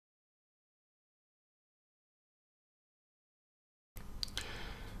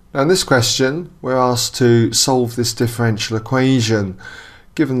Now in this question we're asked to solve this differential equation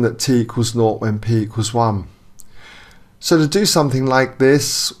given that t equals 0 when p equals 1. So to do something like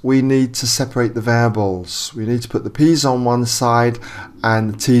this we need to separate the variables. We need to put the p's on one side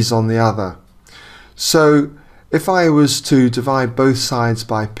and the t's on the other. So if I was to divide both sides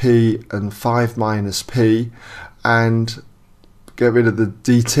by p and 5 minus p and get rid of the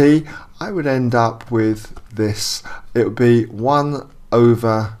dt, I would end up with this. It would be 1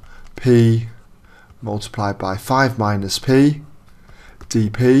 over p multiplied by 5 minus p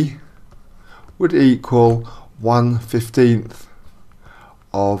dp would equal 1/15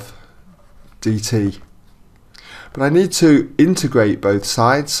 of dt. But I need to integrate both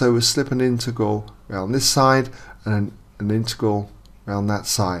sides, so we'll slip an integral around this side and an integral around that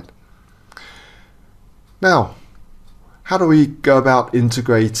side. Now, how do we go about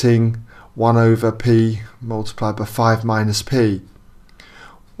integrating 1 over p multiplied by 5 minus p?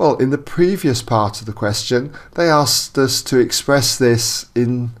 Well, in the previous part of the question, they asked us to express this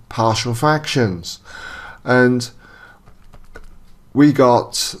in partial fractions. And we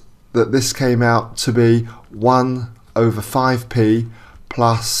got that this came out to be 1 over 5p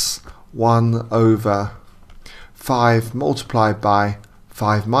plus 1 over 5 multiplied by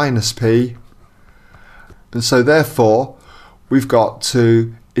 5 minus p. And so therefore, we've got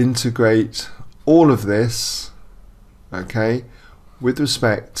to integrate all of this, okay, with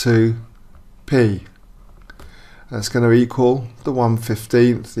respect to p. That's going to equal the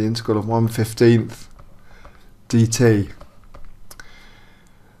 1/15, the integral of 1/15 dt.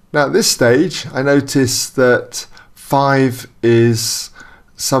 Now at this stage I notice that 5 is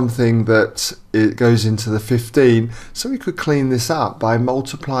something that it goes into the 15, so we could clean this up by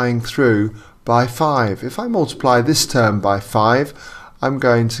multiplying through by 5. If I multiply this term by 5, I'm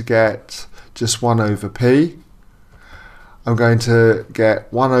going to get just 1 over p. I'm going to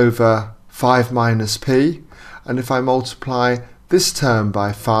get 1 over 5 minus p, and if I multiply this term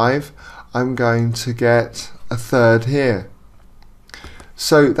by 5, I'm going to get a third here.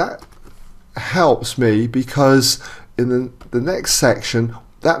 So that helps me because in the next section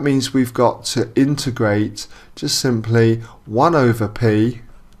that means we've got to integrate just simply 1 over p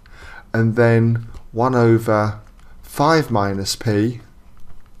and then 1 over 5 minus p.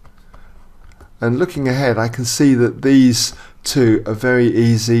 And looking ahead I can see that these two are very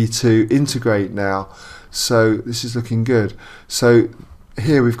easy to integrate now, so this is looking good. So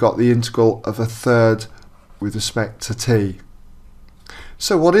here we've got the integral of a third with respect to t.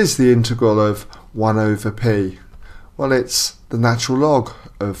 So what is the integral of 1 over p? Well, it's the natural log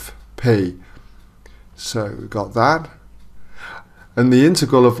of p. So we've got that. And the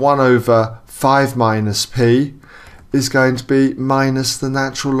integral of 1 over 5 minus p is going to be minus the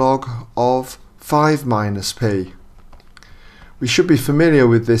natural log of 5 minus p. We should be familiar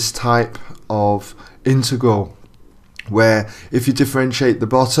with this type of integral, where if you differentiate the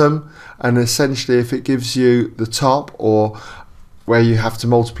bottom and essentially if it gives you the top, or where you have to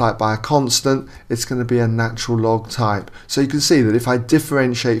multiply it by a constant, it's going to be a natural log type. So you can see that if I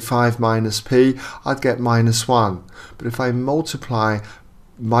differentiate 5 minus p, I'd get minus 1. But if I multiply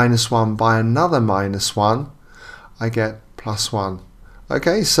minus 1 by another minus 1, I get plus 1.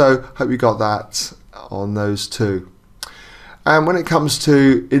 Okay, so hope you got that on those two. And when it comes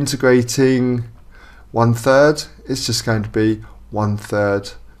to integrating 1/3, it's just going to be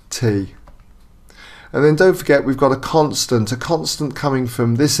 1/3 t. And then don't forget we've got a constant coming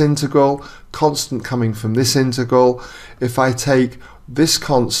from this integral, constant coming from this integral. If I take this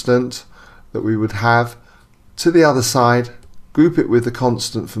constant that we would have to the other side, group it with the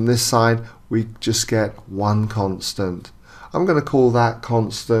constant from this side, we just get one constant. I'm going to call that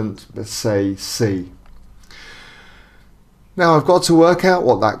constant, let's say, c. Now I've got to work out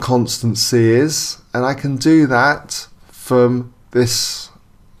what that constant c is, and I can do that from this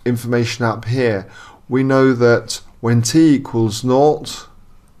information up here. We know that when t equals 0,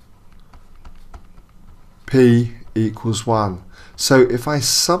 p equals 1. So if I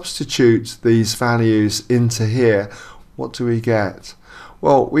substitute these values into here, what do we get?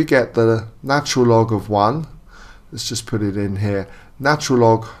 Well, we get the natural log of 1. Let's just put it in here. Natural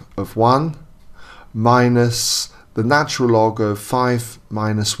log of 1 minus the natural log of 5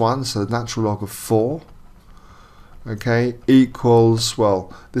 minus 1, so the natural log of 4, okay, equals,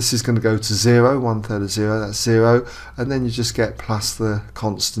 well, this is going to go to 0, 1/3 of 0, that's 0, and then you just get plus the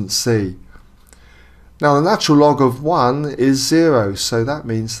constant c. Now the natural log of 1 is 0, so that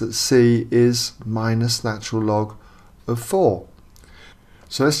means that c is minus natural log of 4.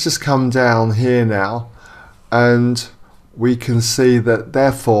 So let's just come down here now, and we can see that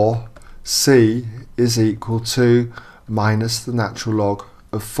therefore c is equal to minus the natural log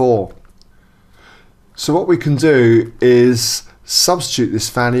of 4. So what we can do is substitute this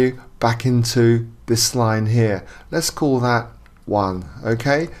value back into this line here. Let's call that 1.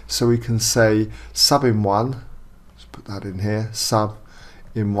 Okay, so we can say sub in 1. Let's put that in here, sub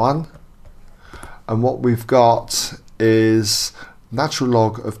in 1. And what we've got is natural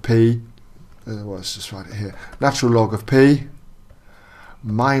log of p, well, let's just write it here, natural log of p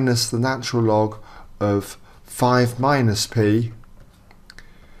minus the natural log of 5 minus p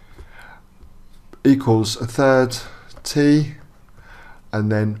equals a third t,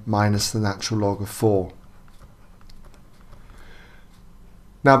 and then minus the natural log of 4.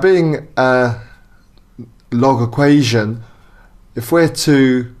 Now, being a log equation, if we're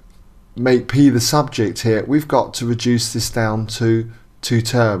to make p the subject here, we've got to reduce this down to 2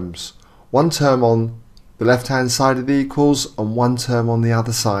 terms. One term on the left hand side of the equals and one term on the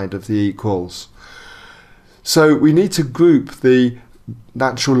other side of the equals. So we need to group the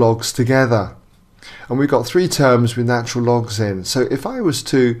natural logs together, and we've got 3 terms with natural logs in. So if I was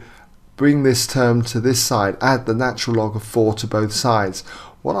to bring this term to this side, add the natural log of 4 to both sides,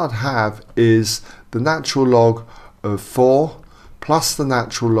 what I'd have is the natural log of 4 plus the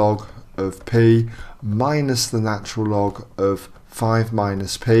natural log of p minus the natural log of 5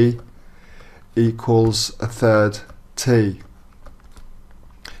 minus p equals a third t.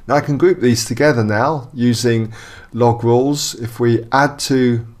 Now I can group these together now using log rules. If we add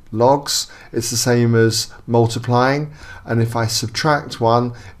 2 logs, it's the same as multiplying, and if I subtract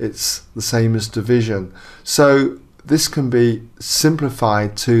 1, it's the same as division. So this can be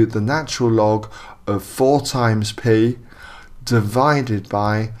simplified to the natural log of 4 times p divided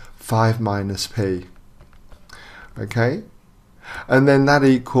by 5 minus p. Okay, and then that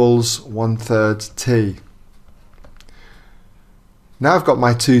equals 1/3 t. Now I've got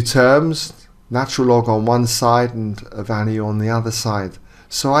my 2 terms, natural log on one side and a value on the other side.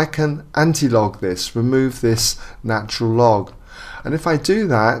 So I can anti-log this, remove this natural log. And if I do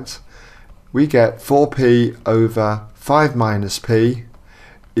that, we get 4p over 5 minus p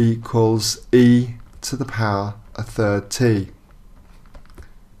equals e to the power a third t.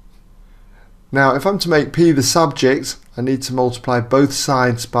 Now if I'm to make p the subject, I need to multiply both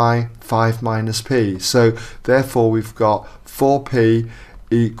sides by 5 minus p. So therefore we've got 4p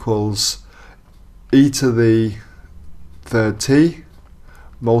equals e to the third t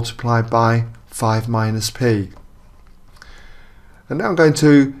multiplied by 5 minus p. And now I'm going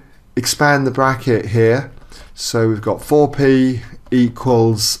to expand the bracket here. So we've got 4p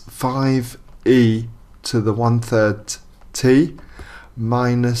equals 5e to the 1/3 t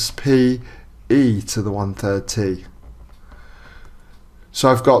minus p e to the 1/3 t. So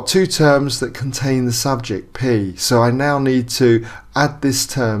I've got 2 terms that contain the subject p. So I now need to add this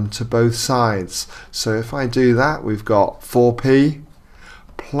term to both sides. So if I do that, we've got 4p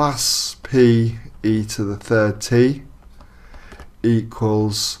plus p e to the 3rd t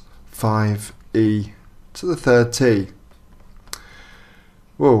equals 5e to the 3rd t.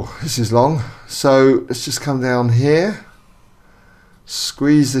 Whoa, this is long. So let's just come down here,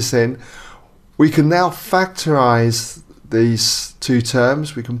 squeeze this in. We can now factorize these 2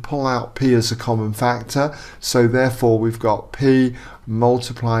 terms. We can pull out p as a common factor, so therefore we've got p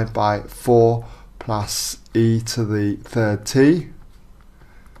multiplied by 4 plus e to the 3rd t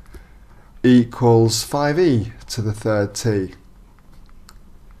equals 5e to the 3rd t.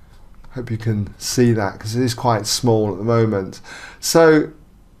 Hope you can see that because it is quite small at the moment. So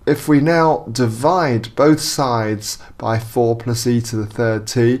if we now divide both sides by 4 plus e to the 3rd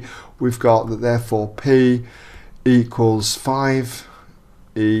t, we've got that therefore p equals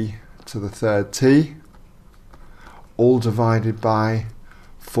 5e to the 3rd t, all divided by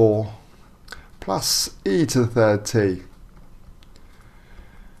 4 plus e to the 3rd t.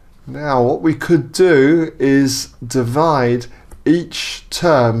 Now what we could do is divide each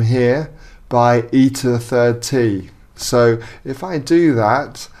term here by e to the 3rd t. So if I do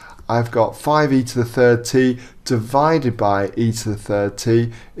that, I've got 5e to the 3rd t divided by e to the 3rd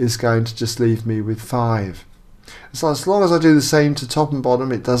t is going to just leave me with 5. So as long as I do the same to top and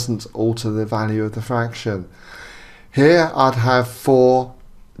bottom, it doesn't alter the value of the fraction. Here I'd have 4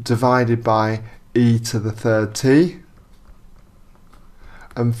 divided by e to the 3rd t,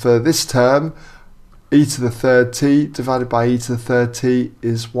 and for this term e to the 3rd t divided by e to the 3rd t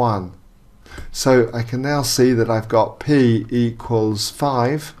is 1. So I can now see that I've got p equals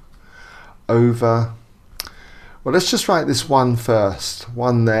 5 over, well, let's just write this 1 first,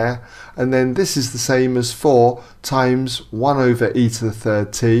 1 there, and then this is the same as 4 times 1 over e to the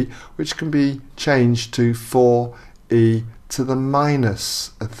 3rd t, which can be changed to 4e to the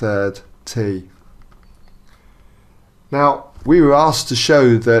minus a 3rd t. Now we were asked to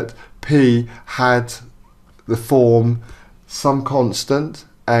show that P had the form some constant,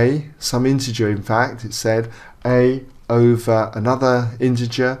 A, some integer in fact, it said, A over another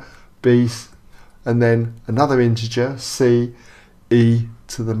integer, B, and then another integer, C, e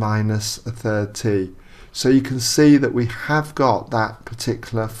to the minus a third t. So you can see that we have got that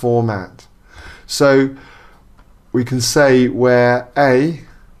particular format. So we can say where A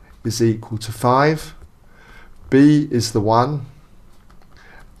is equal to 5, B is the 1,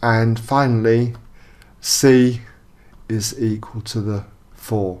 and finally C is equal to the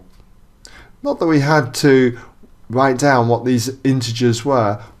 4. Not that we had to write down what these integers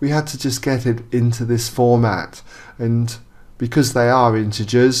were, we had to just get it into this format, and because they are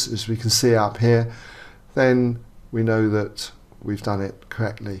integers, as we can see up here, then we know that we've done it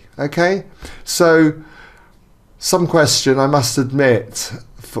correctly. Okay, so some question, I must admit,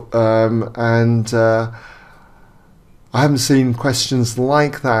 I haven't seen questions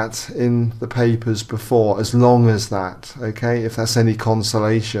like that in the papers before, as long as that, okay, if that's any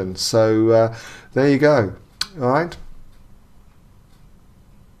consolation. So there you go. All right.